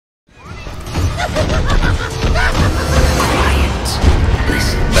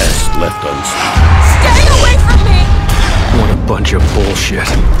have guns. Stay away from me! What a bunch of bullshit.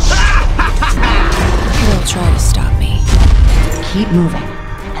 They'll try to stop me. Keep moving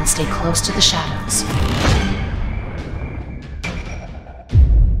and stay close to the shadows.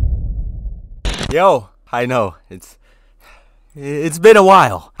 Yo, I know, it's been a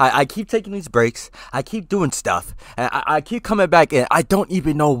while. I keep taking these breaks, I keep doing stuff, and I keep coming back, and I don't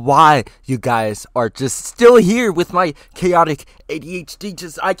even know why you guys are just still here with my chaotic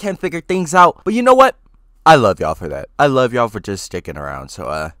ADHD. I can't figure things out. But you know what? I love y'all for that. I love y'all for just sticking around.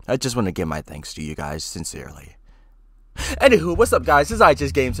 So I just want to give my thanks to you guys sincerely. Anywho, what's up guys, it's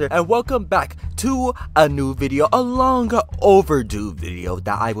IHSGames here, and welcome back to a new video, a long overdue video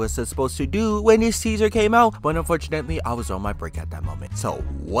that I was supposed to do when this teaser came out, but unfortunately I was on my break at that moment. So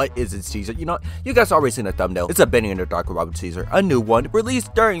what is this teaser? You know, you guys already seen the thumbnail. It's a Bendy in the Dark Revival teaser, a new one,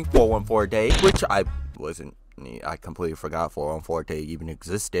 released during 414 Day, which I completely forgot 414 Day even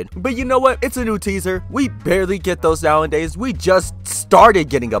existed. But you know what? It's a new teaser. We barely get those nowadays. We just started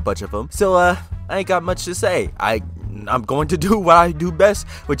getting a bunch of them. So I ain't got much to say. I'm going to do what I do best,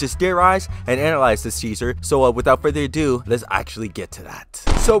 which is theorize and analyze this teaser. So without further ado, let's actually get to that.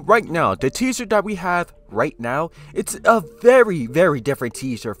 So right now, the teaser that we have right now, it's a very different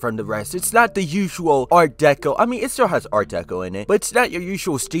teaser from the rest. It's not the usual Art Deco. I mean, it still has Art Deco in it, but it's not your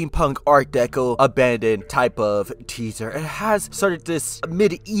usual steampunk Art Deco abandoned type of teaser. It has sort of this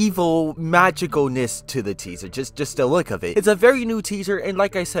medieval magicalness to the teaser, just the look of it. It's a very new teaser, and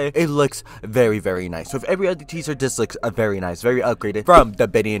like I said, it looks very nice. With every other teaser, this looks very nice, very upgraded from the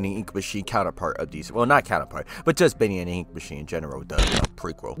Bendy and the Ink Machine counterpart of these. Well, not counterpart, but just Bendy and the Ink Machine in general, the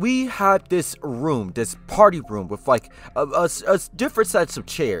prequel. We have this room, this party room with like a different sets of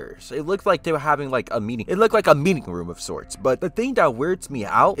chairs. It looked like they were having like a meeting. It looked like a meeting room of sorts. But the thing that weirds me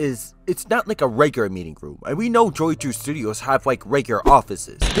out is it's not like a regular meeting room. And we know Joy2 Studios have like regular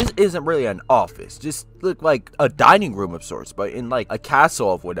offices. This isn't really an office. Just look like a dining room of sorts, but in like a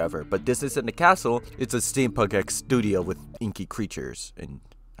castle of whatever. But this isn't a castle. It's a steampunk-esque studio with inky creatures, and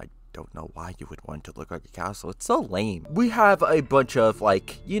don't know why you would want to look like a castle. It's so lame. We have a bunch of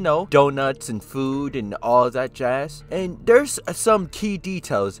like, you know, donuts and food and all of that jazz. And there's some key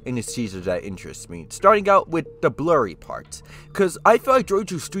details in this teaser that interest me. Starting out with the blurry parts. Because I feel like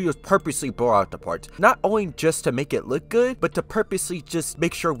Joy2 Studios purposely blur out the parts. Not only just to make it look good, but to purposely just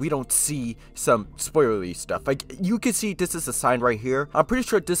make sure we don't see some spoilery stuff. Like, you can see this is a sign right here. I'm pretty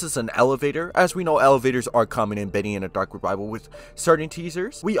sure this is an elevator. As we know, elevators are common in Bendy and the Dark Revival with certain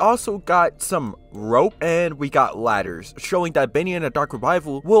teasers. We also got some rope and we got ladders, showing that Bendy and the Dark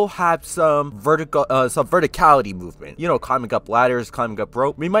Revival will have some verticality movement. You know, climbing up ladders, climbing up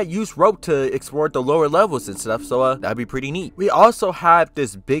rope. We might use rope to explore the lower levels and stuff, so that'd be pretty neat. We also have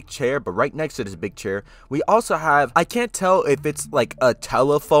this big chair, but right next to this big chair, we also have, I can't tell if it's like a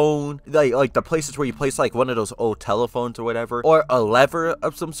telephone, like the places where you place like one of those old telephones or whatever, or a lever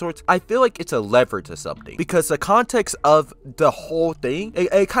of some sorts. I feel like it's a lever to something, because the context of the whole thing,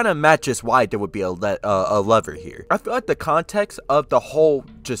 it kind of matches why there would be a lever here. I feel like the context of the whole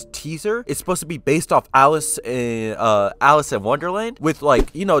just teaser is supposed to be based off Alice in Wonderland, with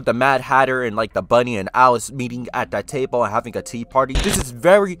like, you know, the Mad Hatter and like the bunny and Alice meeting at that table and having a tea party. This is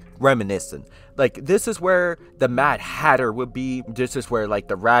very reminiscent. Like, this is where the Mad Hatter would be. This is where like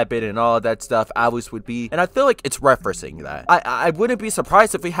the rabbit and all that stuff, Alice, would be. And I feel like it's referencing that. I wouldn't be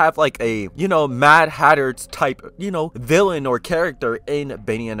surprised if we have like a, you know, Mad Hatter type, you know, villain or character in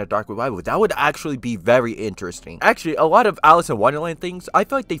Bendy and the Dark Revival. That would actually be very interesting. Actually, a lot of Alice in Wonderland things, I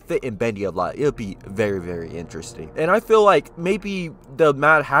feel like they fit in Bendy a lot. It would be very interesting. And I feel like maybe the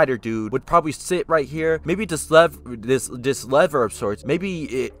Mad Hatter dude would probably sit right here. Maybe this lever of sorts, maybe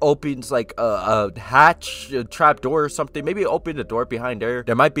it opens like a hatch, a trap door or something. Maybe open the door behind there.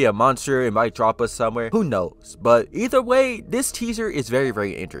 There might be a monster. It might drop us somewhere. Who knows? But either way, this teaser is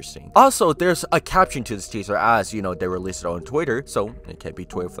very interesting. Also, there's a caption to this teaser, as you know, they released it on Twitter, so it can't be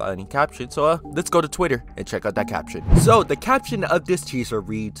Twitter without any caption. So let's go to Twitter and check out that caption. So the caption of this teaser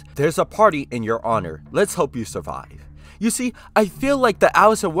reads, "There's a party in your honor. Let's hope you survive." You see, I feel like the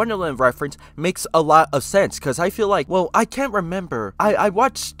Alice in Wonderland reference makes a lot of sense, because I feel like, well, I can't remember. I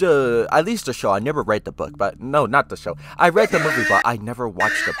watched at least the show. I never read the book, but no, not the show. I read the movie, but I never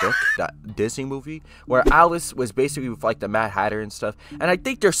watched the book, that Disney movie, where Alice was basically with like the Mad Hatter and stuff. And I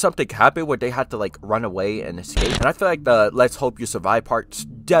think there's something happened where they had to like run away and escape. And I feel like the "Let's hope you survive" part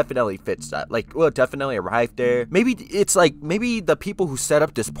definitely fits that. Like, we'll definitely arrive there. Maybe it's like, maybe the people who set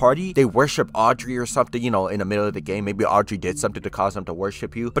up this party, they worship Audrey or something, you know, in the middle of the game. Maybe Audrey did something to cause them to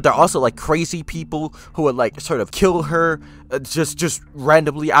worship you. But they're also like crazy people who would like sort of kill her just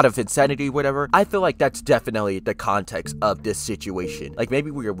randomly out of insanity, whatever. I feel like that's definitely the context of this situation. Like,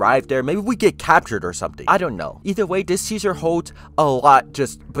 maybe we arrive there, maybe we get captured or something. I don't know. Either way, this teaser holds a lot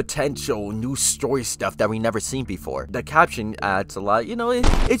just potential new story stuff that we never seen before. The caption adds a lot, you know,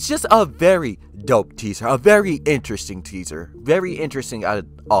 it's just a very dope teaser, a very interesting teaser, very interesting out of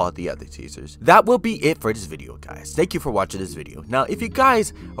all the other teasers. That will be it for this video, guys. Thank you for watching this video. Now, if you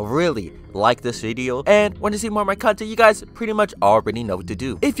guys really like this video and want to see more of my content, you guys pretty much already know what to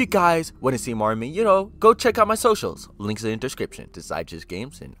do. If you guys want to see more of me, you know, go check out my socials. Links in the description. This is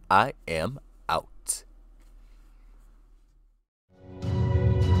IHSGames, and I am